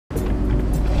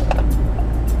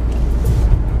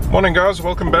Morning guys,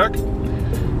 welcome back.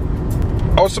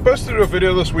 I was supposed to do a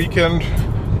video this weekend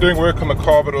doing work on the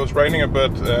car, but it was raining a bit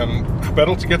and I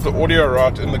battled to get the audio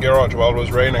right in the garage while it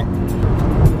was raining.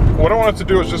 What I wanted to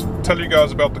do is just tell you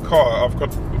guys about the car. I've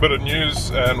got a bit of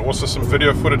news and also some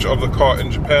video footage of the car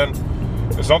in Japan.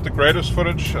 It's not the greatest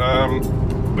footage.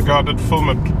 The guy did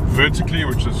film it vertically,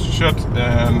 which is shit,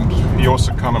 and he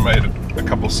also kind of made a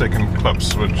couple second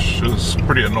clips, which is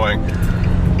pretty annoying.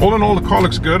 All in all, the car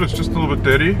looks good. It's just a little bit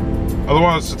dirty.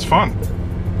 Otherwise, it's fun.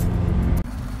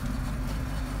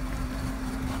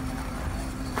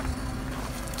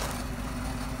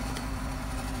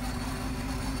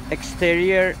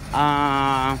 Exterior,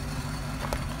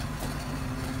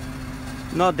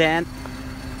 no dent.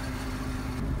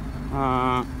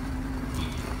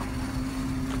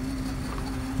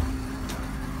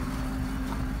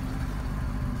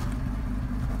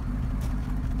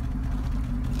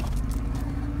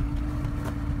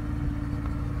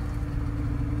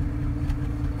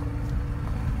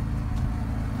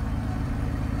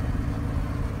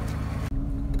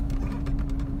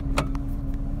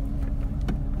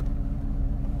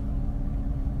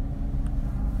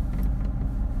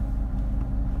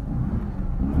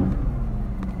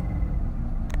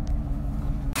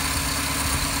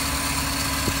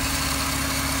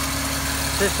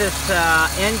 This is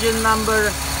engine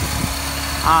number,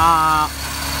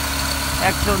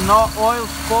 actually no oil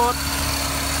spot,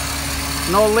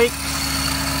 no leaks.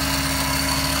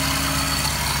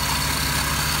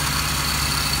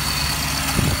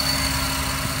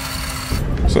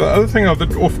 So the other thing I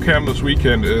did off cam this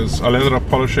weekend is I ended up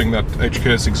polishing that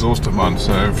HKS exhaust of mine.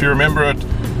 So if you remember it,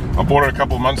 I bought it a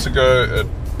couple of months ago.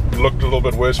 It looked a little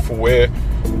bit worse for wear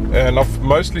and I've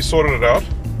mostly sorted it out.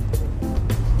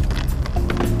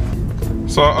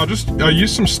 So I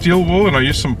used some steel wool and I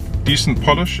used some decent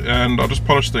polish and I just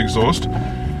polished the exhaust.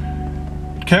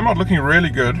 It came out looking really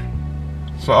good.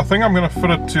 So I think I'm going to fit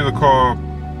it to the car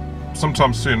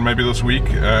sometime soon, maybe this week,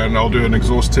 and I'll do an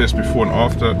exhaust test before and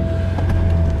after.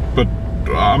 But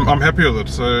I'm happy with it.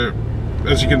 So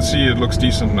as you can see, it looks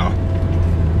decent now.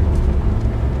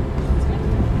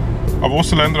 I've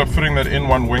also ended up fitting that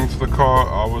N1 wing to the car.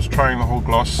 I was trying the whole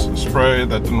gloss spray,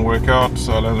 that didn't work out,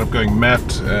 so I ended up going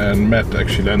matte, and matte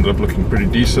actually ended up looking pretty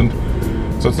decent.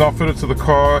 So it's now fitted to the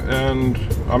car and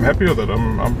I'm happy with it.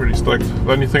 I'm pretty stoked.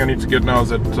 The only thing I need to get now is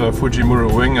that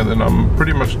Fujimura wing, and then I'm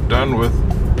pretty much done with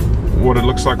what it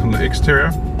looks like on the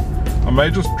exterior. I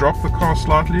may just drop the car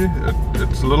slightly.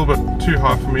 It's a little bit too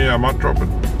high for me. I might drop it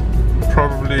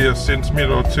probably a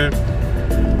centimeter or two.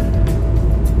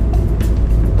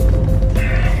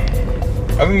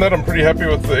 Other than that, I'm pretty happy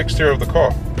with the exterior of the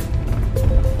car.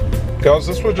 Guys,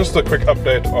 this was just a quick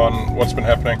update on what's been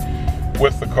happening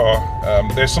with the car.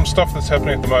 There's some stuff that's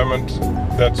happening at the moment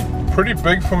that's pretty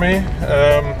big for me.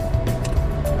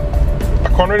 I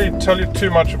can't really tell you too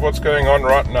much of what's going on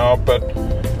right now, but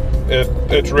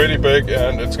it's really big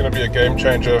and it's going to be a game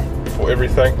changer for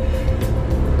everything.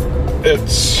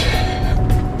 It's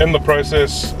in the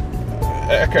process.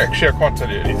 Actually, I can't tell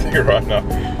you anything right now.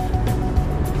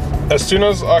 As soon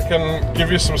as I can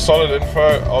give you some solid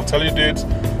info, I'll tell you dudes,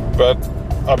 but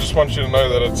I just want you to know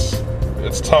that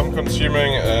it's time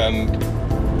consuming and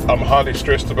I'm highly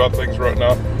stressed about things right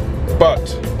now.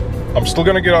 But I'm still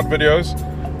going to get out videos,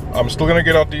 I'm still going to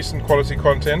get out decent quality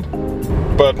content,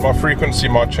 but my frequency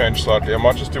might change slightly. I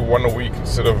might just do one a week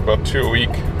instead of about 2 a week.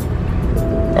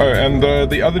 Oh, and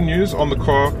the other news on the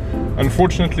car,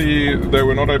 unfortunately they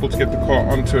were not able to get the car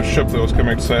onto a ship that was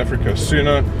coming to South Africa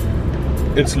sooner.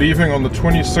 It's leaving on the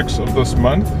 26th of this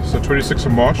month, so 26th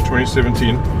of March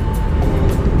 2017,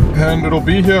 and it'll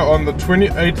be here on the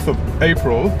 28th of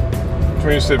April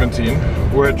 2017,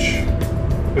 which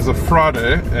is a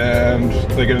Friday, and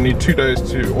they're going to need 2 days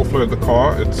to offload the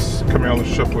car. It's coming on the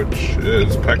ship, which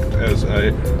is packed as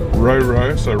a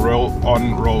ro-ro, so roll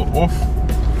on, roll off.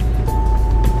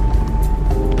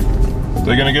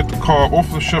 They're going to get the car off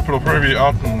the ship. It'll probably be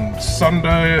out on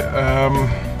Sunday.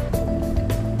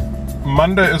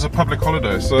 Monday is a public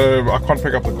holiday, so I can't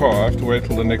pick up the car. I have to wait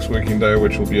till the next working day,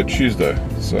 which will be a Tuesday.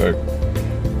 So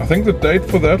I think the date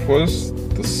for that was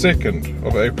the 2nd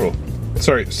of April.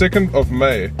 Sorry, 2nd of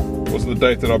May was the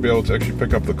date that I'll be able to actually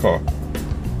pick up the car.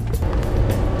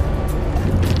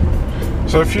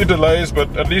 So a few delays,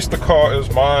 but at least the car is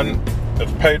mine.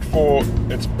 It's paid for,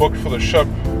 it's booked for the ship,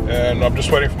 and I'm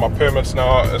just waiting for my permits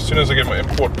now. As soon as I get my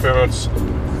import permits,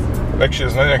 actually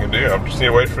there's nothing I can do. I just need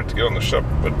to wait for it to get on the ship.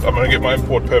 But I'm going to get my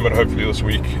import permit hopefully this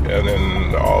week, and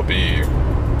then I'll be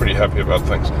pretty happy about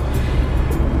things.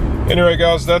 Anyway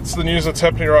guys, that's the news that's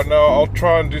happening right now. I'll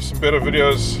try and do some better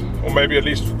videos, or maybe at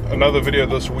least another video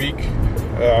this week.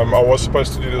 I was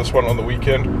supposed to do this one on the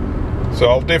weekend, so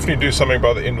I'll definitely do something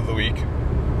by the end of the week.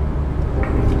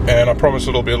 And I promise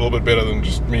it'll be a little bit better than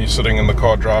just me sitting in the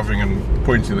car driving and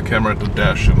pointing the camera at the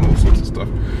dash and all sorts of stuff.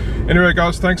 Anyway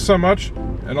guys, thanks so much,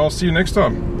 and I'll see you next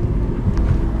time.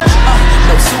 No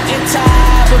suit and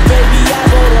tie, but baby I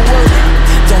go to work.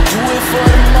 Don't do it for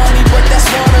the